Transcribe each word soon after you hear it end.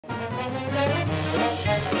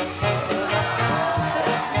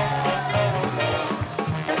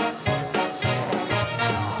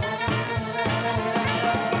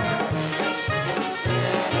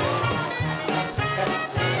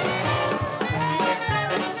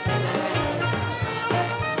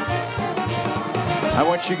I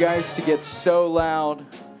want you guys to get so loud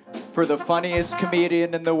for the funniest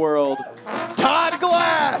comedian in the world, Todd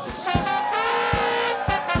Glass!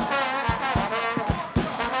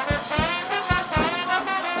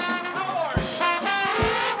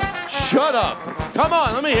 Shut up. Come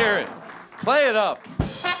on, let me hear it. Play it up.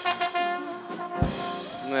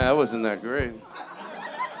 Nah, that wasn't that great.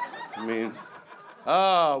 I mean,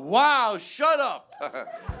 wow, shut up.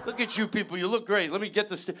 Look at you people, you look great. Let me get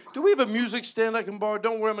the do we have a music stand I can borrow?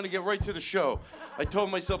 Don't worry, I'm gonna get right to the show. I told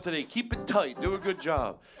myself today, keep it tight, do a good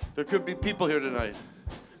job. There could be people here tonight.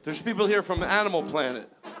 There's people here from Animal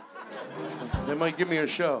Planet. They might give me a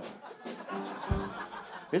show.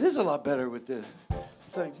 It is a lot better with this.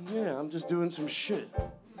 It's like, yeah, I'm just doing some shit.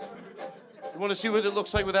 You wanna see what it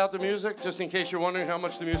looks like without the music? Just in case you're wondering how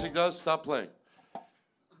much the music does, stop playing.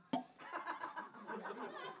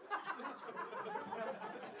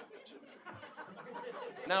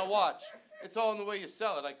 Now watch. It's all in the way you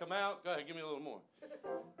sell it. I come out. Go ahead, give me a little more.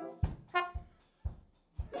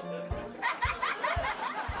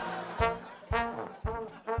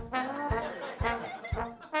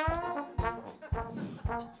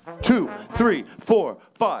 Two, three, four,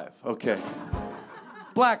 five. Okay.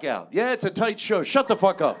 Blackout. Yeah, it's a tight show. Shut the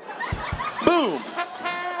fuck up. Boom.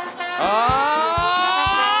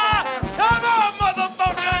 Come on,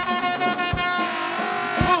 motherfucker!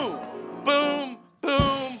 Boom, boom,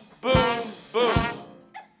 boom, boom, boom.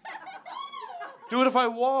 Do it if I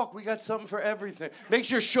walk. We got something for everything.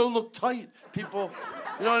 Makes your show look tight, people.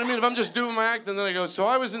 You know what I mean? If I'm just doing my act and then I go, so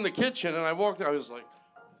I was in the kitchen and I walked, I was like,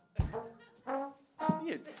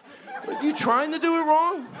 are you trying to do it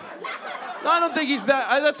wrong? No, I don't think he's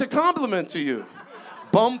that. That's a compliment to you.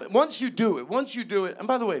 Once you do it, and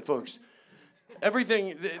by the way, folks,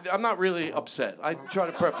 everything, I'm not really upset. I try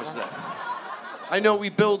to preface that. I know we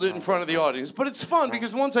build it in front of the audience, but it's fun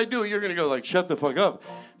because once I do it, you're gonna go like, shut the fuck up.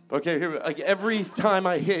 Okay, here, like every time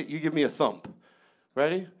I hit, you give me a thump.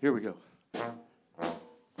 Ready? Here we go.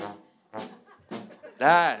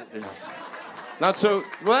 That is not so,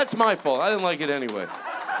 well, that's my fault. I didn't like it anyway.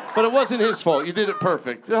 But it wasn't his fault. You did it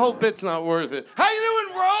perfect. The whole bit's not worth it. How you doing,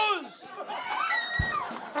 Rose?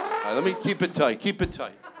 All right, let me keep it tight. Keep it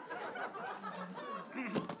tight.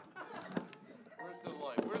 Where's the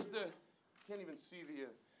light? Where's the... Can't even see the...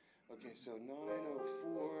 Okay, so 9:04.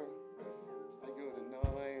 I go to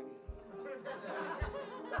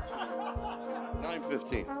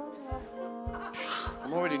 9:15.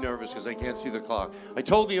 I'm already nervous because I can't see the clock. I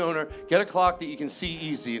told the owner, get a clock that you can see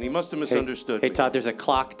easy, and he must have misunderstood me. Hey, Todd, there's a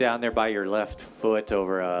clock down there by your left foot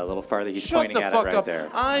over a little farther. He's pointing at it right there.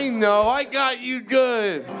 I know. I got you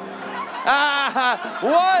good.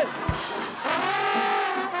 What?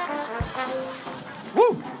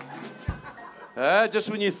 Woo. Just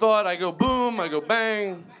when you thought, I go boom, I go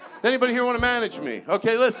bang. Anybody here want to manage me?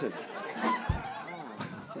 Okay, listen.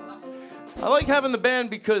 I like having the band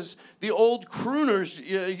because the old crooners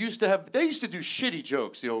used to do shitty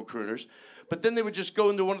jokes, the old crooners, but then they would just go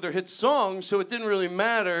into one of their hit songs, so it didn't really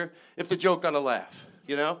matter if the joke got a laugh,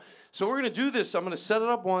 you know? So we're gonna do this. I'm gonna set it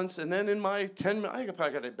up once, and then in my 10 minutes, I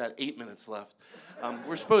probably got about 8 minutes left.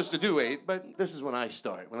 We're supposed to do 8, but this is when I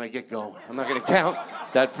start, when I get going. I'm not gonna count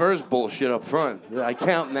that first bullshit up front. I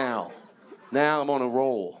count now. Now I'm on a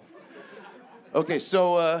roll. Okay,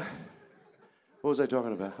 so, what was I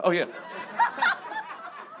talking about? Oh, yeah.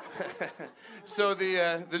 So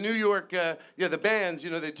the New York, the bands, you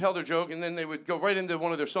know, they tell their joke and then they would go right into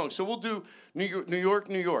one of their songs. So we'll do New York,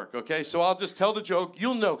 New York, okay? So I'll just tell the joke.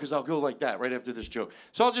 You'll know because I'll go like that right after this joke.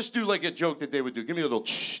 So I'll just do like a joke that they would do. Give me a little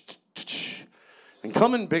ch-ch-ch. And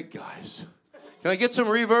coming big, guys. Can I get some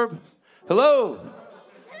reverb? Hello?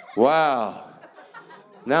 Wow.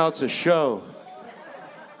 Now it's a show.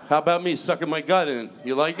 How about me sucking my gut in?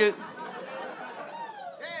 You like it?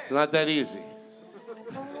 It's not that easy.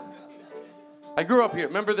 I grew up here.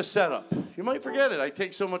 Remember the setup. You might forget it. I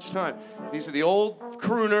take so much time. These are the old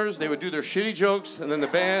crooners. They would do their shitty jokes, and then the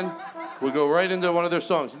band would go right into one of their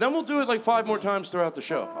songs. And then we'll do it like 5 more times throughout the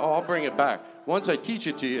show. Oh, I'll bring it back. Once I teach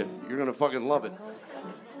it to you, you're going to fucking love it.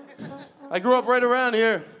 I grew up right around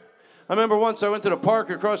here. I remember once I went to the park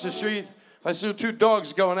across the street. I saw 2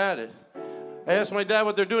 dogs going at it. I asked my dad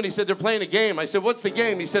what they're doing. He said, they're playing a game. I said, what's the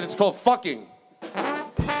game? He said, it's called fucking.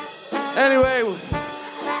 Anyway,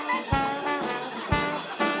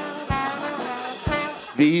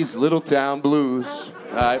 these little town blues.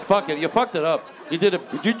 All right, fuck it. You fucked it up.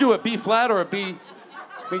 Did you do a B flat or a B?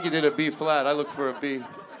 I think you did a B flat. I looked for a B.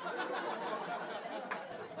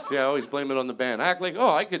 See, I always blame it on the band. I act like,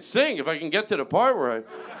 oh, I could sing if I can get to the part where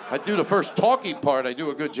I do the first talky part, I do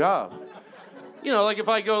a good job. You know, like if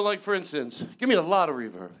I go, like, for instance, give me a lot of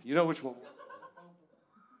reverb. You know which one?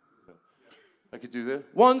 I could do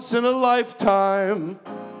that. Once in a lifetime.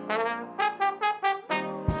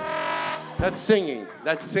 That's singing.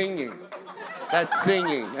 That's singing. That's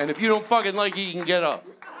singing. And if you don't fucking like it, you can get up.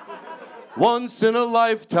 Once in a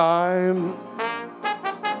lifetime,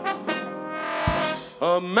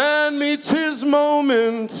 a man meets his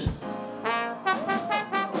moment,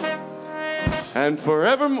 and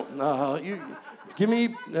forevermore. Give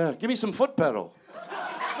me some foot pedal.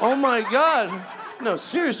 Oh my God! No,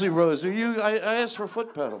 seriously, Rose, I asked for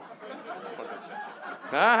foot pedal.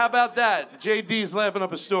 How about that? JD's laughing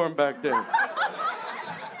up a storm back there.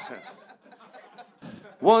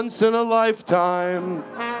 Once in a lifetime.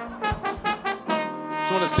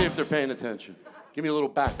 Just want to see if they're paying attention. Give me a little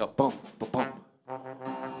backup. Bump, bump.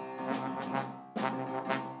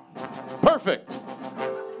 Perfect.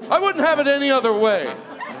 I wouldn't have it any other way.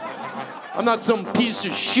 I'm not some piece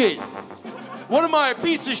of shit. What am I, a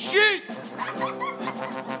piece of shit?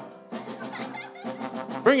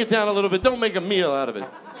 Bring it down a little bit. Don't make a meal out of it.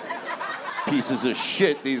 Pieces of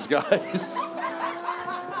shit, these guys.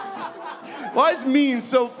 Why is mean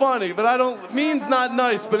so funny? But I don't, mean's not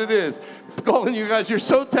nice, but it is. Calling you guys, you're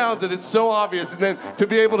so talented, it's so obvious. And then to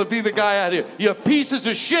be able to be the guy out here, you pieces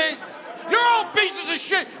of shit. You're all pieces of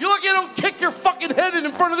shit. You're lucky I don't kick your fucking head in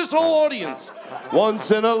front of this whole audience. Once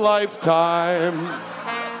in a lifetime,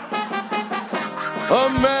 a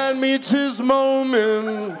man meets his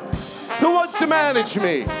moment. Who wants to manage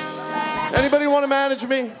me? Anybody want to manage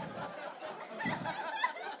me?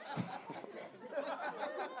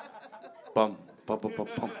 Bum, bum, bum, bum,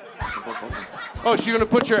 bum, bum, bum. Oh, so you're gonna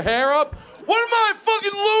put your hair up? What am I,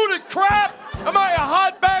 fucking loaded crap? Am I a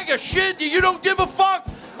hot bag of shit? You don't give a fuck?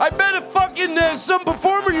 I bet if fucking some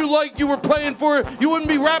performer you liked you were playing for, you wouldn't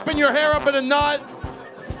be wrapping your hair up in a knot.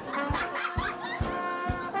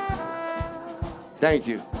 Thank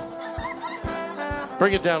you.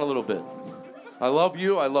 Bring it down a little bit. I love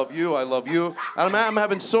you, I love you, I love you. I'm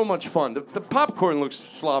having so much fun. The popcorn looks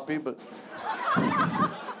sloppy, but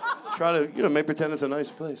try to, maybe pretend it's a nice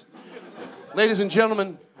place. Ladies and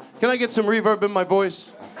gentlemen, can I get some reverb in my voice?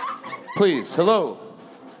 Please, hello.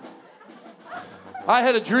 I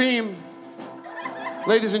had a dream,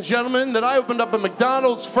 ladies and gentlemen, that I opened up a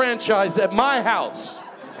McDonald's franchise at my house.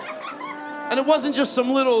 And it wasn't just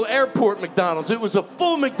some little airport McDonald's, it was a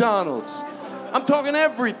full McDonald's. I'm talking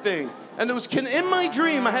everything. And it was in my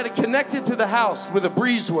dream, I had it connected to the house with a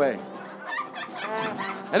breezeway.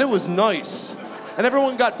 And it was nice. And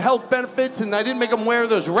everyone got health benefits, and I didn't make them wear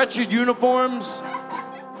those wretched uniforms.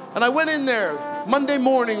 And I went in there. Monday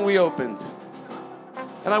morning, we opened.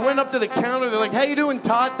 And I went up to the counter. They're like, how you doing,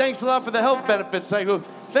 Todd? Thanks a lot for the health benefits. I go,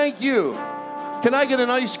 thank you. Can I get an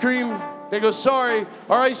ice cream? They go, sorry,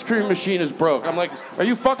 our ice cream machine is broke. I'm like, are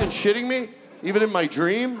you fucking shitting me? Even in my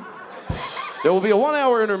dream? There will be a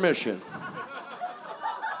 1-hour intermission.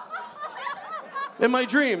 In my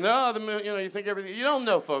dream, you think everything. You don't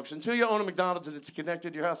know, folks, until you own a McDonald's and it's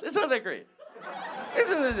connected to your house. Isn't that great?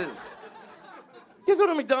 Isn't it? You go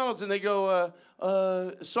to McDonald's and they go,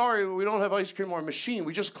 sorry, we don't have ice cream or machine.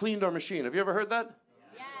 We just cleaned our machine. Have you ever heard that?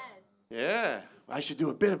 Yes. Yeah. I should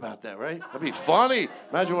do a bit about that, right? That'd be funny.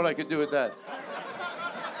 Imagine what I could do with that.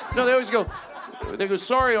 No, they always go,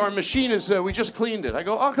 sorry, our machine is, we just cleaned it. I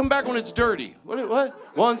go, I'll come back when it's dirty.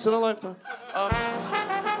 What? Once in a lifetime.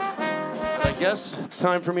 I guess it's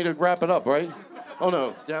time for me to wrap it up, right? Oh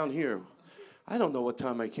no, down here. I don't know what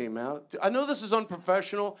time I came out. I know this is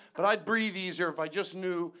unprofessional, but I'd breathe easier if I just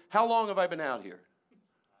knew, how long have I been out here?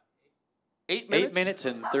 8 minutes? 8 minutes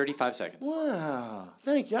and 35 seconds. Wow,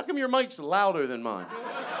 thank you. How come your mic's louder than mine?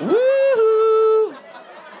 Woohoo!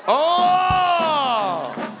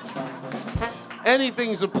 Oh!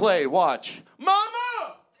 Anything's a play, watch.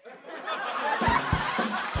 Mama!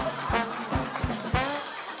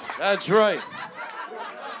 That's right.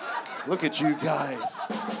 Look at you guys.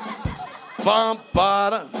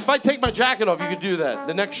 If I take my jacket off, you could do that.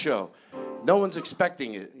 The next show. No one's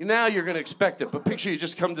expecting it. Now you're going to expect it, but picture you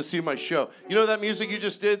just come to see my show. You know that music you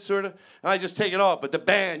just did, sort of? And I just take it off, but the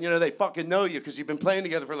band, they fucking know you because you've been playing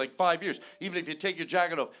together for like 5 years. Even if you take your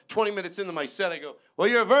jacket off, 20 minutes into my set, I go, well,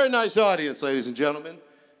 you're a very nice audience, ladies and gentlemen.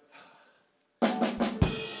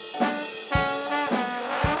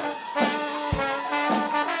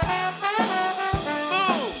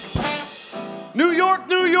 New York,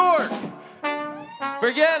 New York.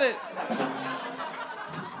 Forget it.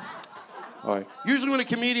 All right. Usually when a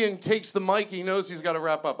comedian takes the mic, he knows he's got to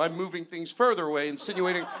wrap up. I'm moving things further away,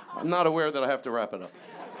 insinuating I'm not aware that I have to wrap it up.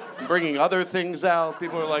 I'm bringing other things out.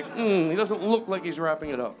 People are like, he doesn't look like he's wrapping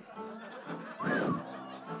it up.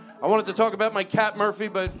 I wanted to talk about my cat, Murphy,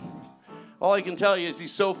 but all I can tell you is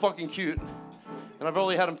he's so fucking cute. And I've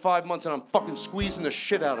only had him 5 months, and I'm fucking squeezing the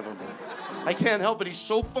shit out of him. I can't help it. He's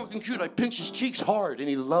so fucking cute. I pinch his cheeks hard, and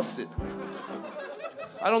he loves it.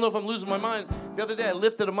 I don't know if I'm losing my mind. The other day, I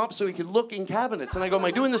lifted him up so he could look in cabinets. And I go, am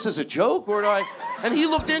I doing this as a joke, or do I? And he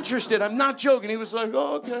looked interested. I'm not joking. He was like,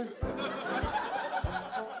 oh, okay.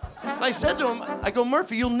 And I said to him, I go,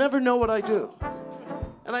 Murphy, you'll never know what I do.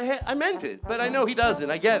 And I meant it, but I know he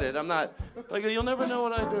doesn't. I get it. I'm not, like, you'll never know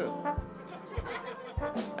what I do.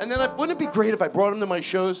 And then wouldn't it be great if I brought him to my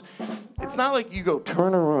shows? It's not like you go,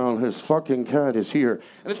 turn around, his fucking cat is here.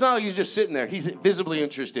 And it's not like he's just sitting there. He's visibly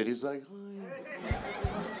interested. He's like, oh, yeah.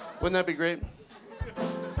 Wouldn't that be great?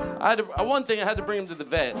 One thing, I had to bring him to the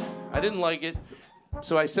vet. I didn't like it.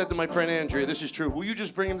 So I said to my friend Andrea, this is true, will you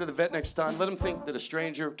just bring him to the vet next time? Let him think that a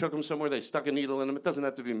stranger took him somewhere, they stuck a needle in him. It doesn't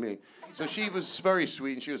have to be me. So she was very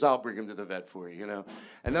sweet, and she goes, I'll bring him to the vet for you, you know?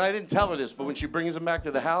 And then I didn't tell her this, but when she brings him back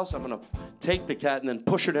to the house, I'm going to take the cat and then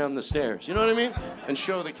push her down the stairs. You know what I mean? And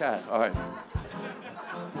show the cat. All right.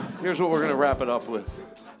 Here's what we're going to wrap it up with.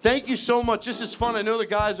 Thank you so much. This is fun. I know the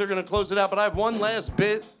guys are going to close it out, but I have one last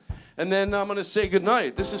bit. And then I'm going to say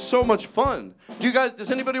goodnight. This is so much fun. Does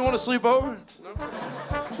anybody want to sleep over? No?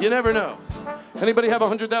 You never know. Anybody have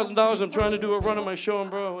 $100,000? I'm trying to do a run on my show,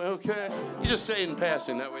 bro. Okay. You just say it in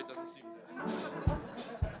passing. That way it doesn't seem bad.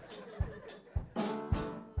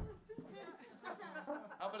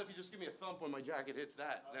 How about if you just give me a thump when my jacket hits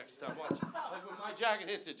that next time? Watch. Like when my jacket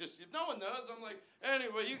hits it, just, if no one knows, I'm like,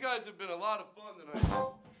 anyway, you guys have been a lot of fun tonight.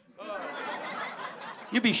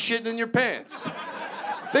 You'd be shitting in your pants.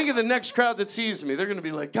 Think of the next crowd that sees me. They're going to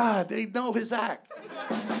be like, God, they know his act.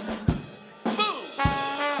 Boom!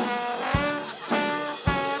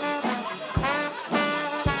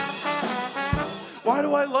 Why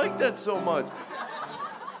do I like that so much?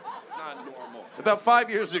 It's not normal. About 5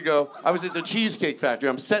 years ago, I was at the Cheesecake Factory.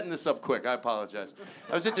 I'm setting this up quick. I apologize.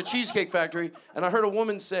 I was at the Cheesecake Factory, and I heard a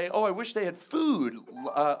woman say, oh, I wish they had food,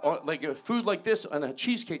 food like this, and a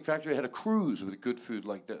Cheesecake Factory had a cruise with good food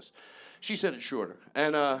like this. She said it shorter.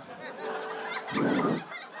 And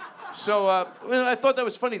so I thought that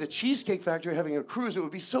was funny. The Cheesecake Factory having a cruise, it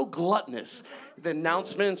would be so gluttonous. The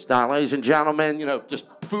announcements, now, ladies and gentlemen, you know, just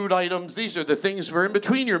food items. These are the things for in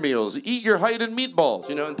between your meals. Eat your height and meatballs,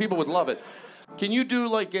 you know, and people would love it. Can you do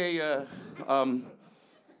like a,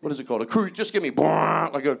 what is it called? A cruise, just give me,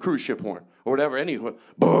 like a cruise ship horn or whatever, anyway.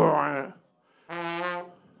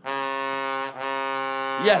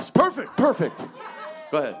 Yes, perfect, perfect.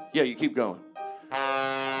 Go ahead. Yeah, you keep going.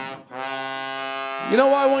 You know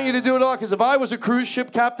why I want you to do it all? Because if I was a cruise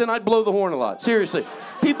ship captain, I'd blow the horn a lot. Seriously.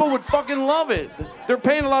 People would fucking love it. They're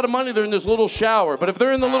paying a lot of money. They're in this little shower. But if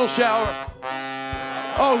they're in the little shower,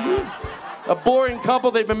 a boring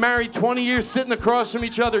couple, they've been married 20 years, sitting across from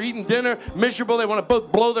each other, eating dinner, miserable. They want to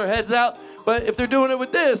both blow their heads out. But if they're doing it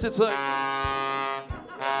with this, it's like,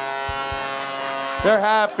 they're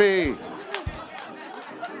happy.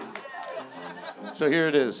 So here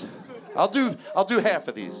it is. I'll do half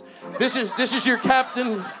of these. This is your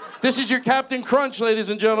Captain. This is your Captain Crunch, ladies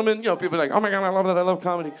and gentlemen. You know, people are like, oh my God, I love that. I love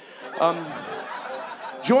comedy.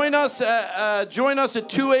 Join us at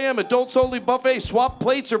 2 a.m. Adults only buffet. Swap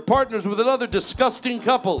plates or partners with another disgusting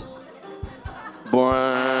couple.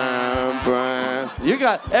 You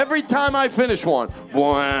got every time I finish one.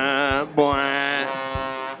 Well,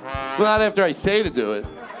 not after I say to do it.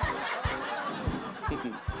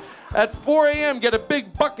 At 4 a.m., get a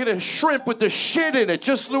big bucket of shrimp with the shit in it,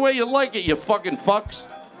 just the way you like it, you fucking fucks.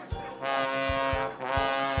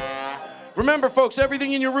 Remember, folks,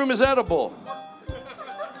 everything in your room is edible.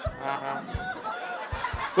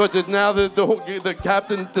 But now the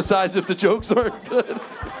captain decides if the jokes aren't good.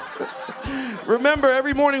 Remember,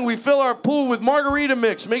 every morning we fill our pool with margarita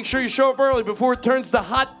mix. Make sure you show up early before it turns to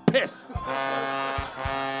hot piss.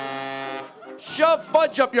 Shove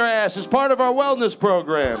fudge up your ass as part of our wellness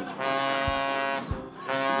program.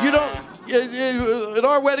 You don't, in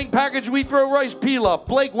our wedding package, we throw rice pilaf.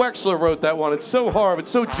 Blake Wexler wrote that one. It's so horrible.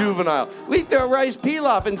 It's so juvenile. We throw rice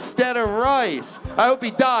pilaf instead of rice. I hope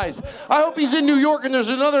he dies. I hope he's in New York and there's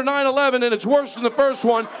another 9/11 and it's worse than the first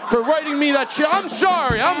one for writing me that shit. I'm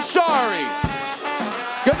sorry. I'm sorry.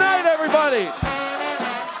 Good night, everybody.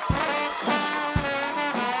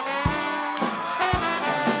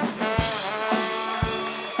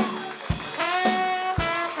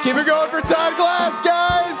 Keep it going for Todd Glass,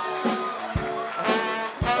 guys.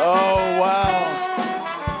 Oh, wow.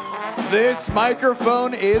 This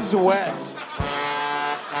microphone is wet.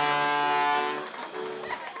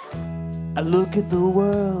 I look at the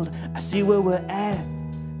world, I see where we're at.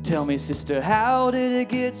 Tell me, sister, how did it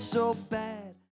get so bad?